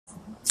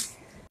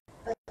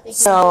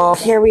So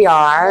here we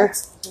are,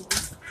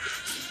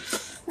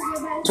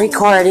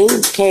 recording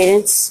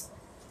Cadence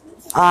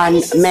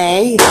on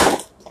May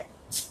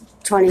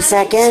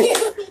 22nd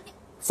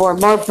for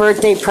more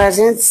birthday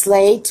presents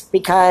late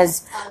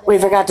because we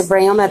forgot to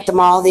bring them at the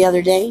mall the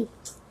other day.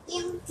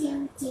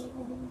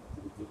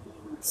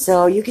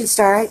 So you can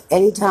start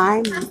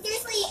anytime.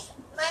 Seriously,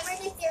 my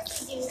birthday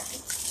seriously due.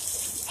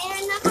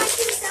 And I'm going to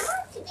the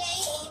summer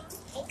today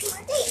and 8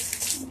 more days.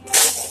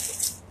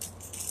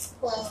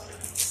 Well,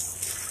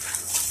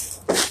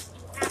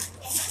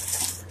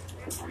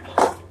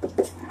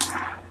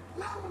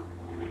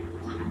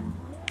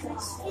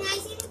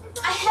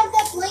 I have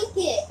that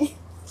blanket.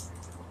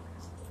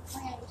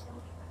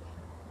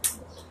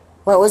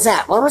 What was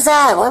that? What was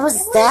that? What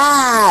was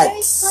that?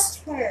 Harry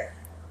Potter.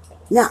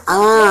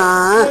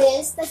 Nuh-uh. It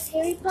is. That's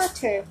Harry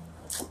Potter.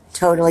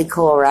 Totally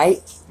cool,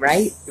 right?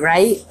 Right?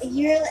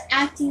 You're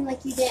acting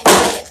like you didn't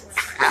buy it.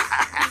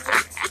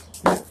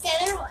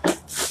 Taylor,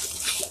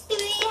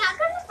 how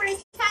come the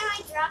first time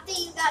I dropped it,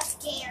 you got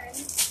scared?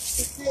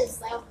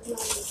 Because I don't know if you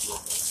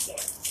get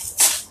scared.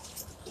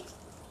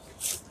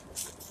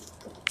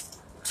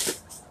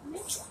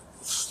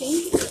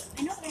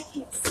 I know, but I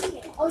can't see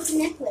it. Oh, it's a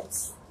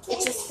necklace.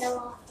 It just fell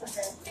off of the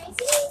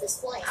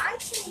display. I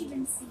can't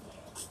even see it.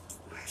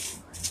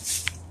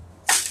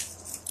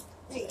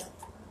 There you go.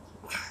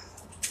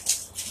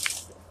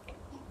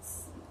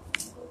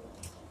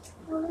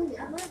 Oh,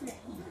 11.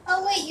 Oh,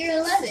 wait, you're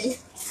 11.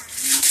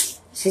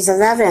 She's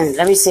 11.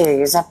 Let me see.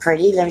 Is that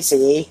pretty? Let me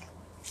see.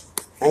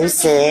 Let me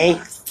see.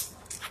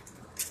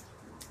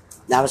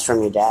 That was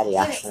from your daddy,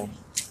 actually.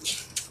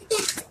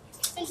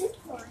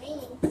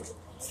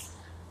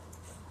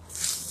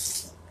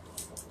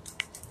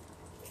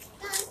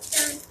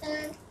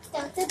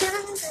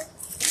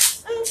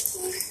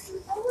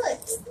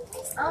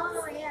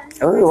 Oh, yeah.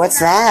 Ooh, what's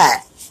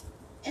that?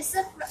 It's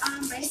a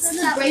bracelet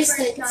that we were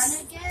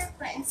gonna get,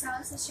 but instead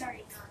it's a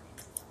shorty got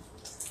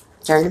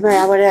it. Turn them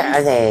around. What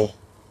are they?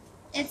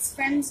 It's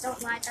Friends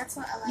Don't Lie. That's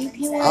what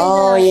 11 says.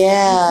 Oh,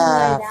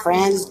 yeah.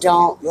 Friends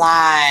don't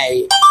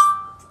lie.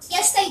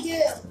 Yes, they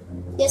do.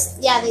 Yes,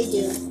 yeah, they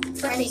do.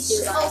 Friends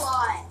do a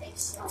lot. They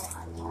steal a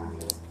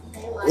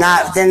lot.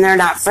 Not, then they're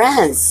not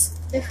friends.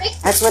 They're fake.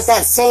 That's what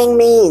that saying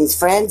means.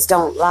 Friends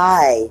don't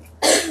lie.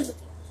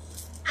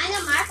 I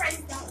know my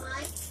friends don't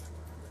lie.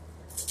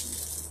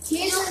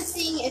 Here's the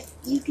thing: if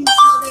you can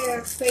tell they're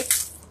a fake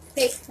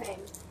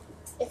friend.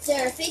 If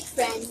they're a fake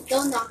friend,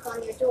 they'll knock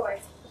on your door.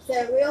 If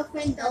they're a real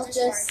friend, they'll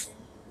just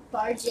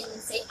barge in and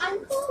say,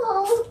 "I'm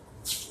home."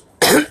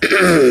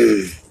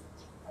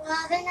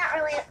 Well, they're not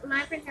really.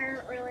 My friends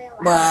aren't really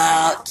allowed.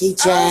 Well,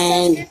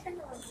 keychain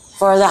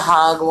for the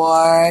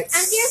Hogwarts.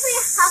 I'm seriously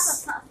a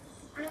Hufflepuff.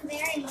 I'm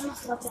very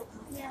Hufflepuff.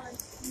 Yeah.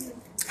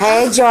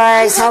 Hey,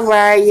 Joyce, how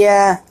are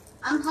you?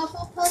 I'm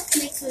Hufflepuff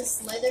mixed with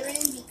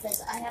Slytherin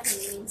because I have a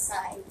mean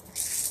side.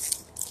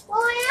 Well,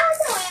 I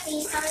also have a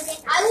mean side.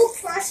 I will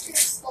crush your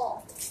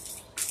skull.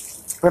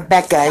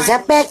 Rebecca, is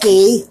that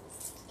Becky?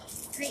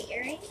 Great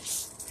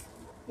earrings?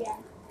 Yeah.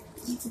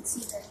 You can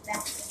see the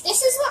back.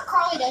 This is what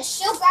Carly does.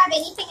 She'll grab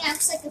anything that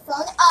looks like a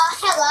phone.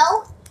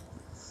 Hello?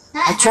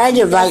 I tried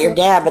to invite your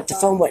dad, but the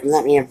phone wouldn't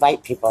let me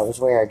invite people. It was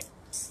weird.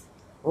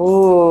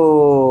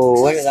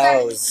 Ooh, what are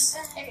those?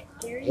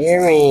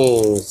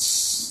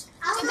 Earrings.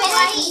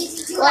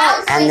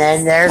 And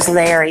then there's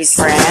Larry's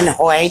friend,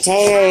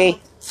 Hoyte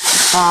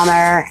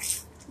Palmer.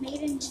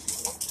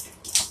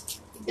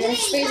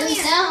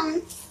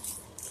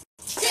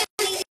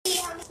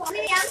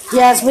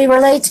 Yes, we were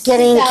late to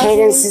getting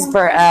Cadence's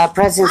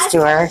presents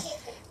to her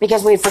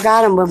because we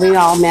forgot them when we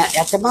all met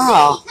at the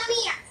mall.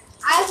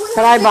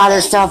 But I bought her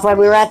stuff when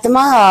we were at the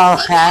mall.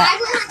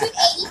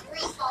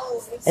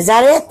 Is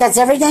that it? That's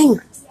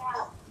everything?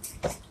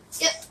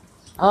 Yep.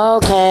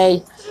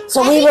 Okay.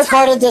 So we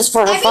recorded this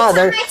for her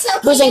father,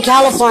 who's in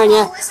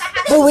California,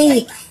 who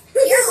we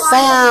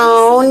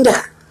found,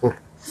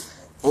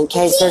 in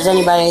case there's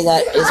anybody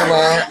that is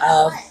aware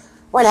of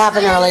what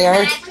happened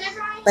earlier.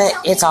 But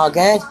it's all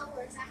good. I'm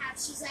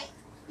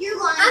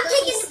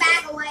taking the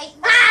bag away.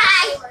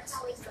 Bye!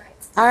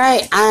 All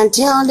right.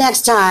 Until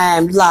next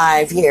time,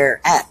 live here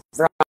at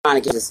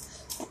Veronica's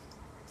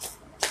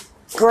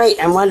great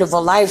and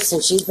wonderful life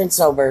since she's been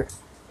sober.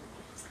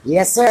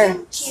 Yes,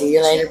 sir. See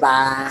you later.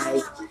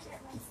 Bye.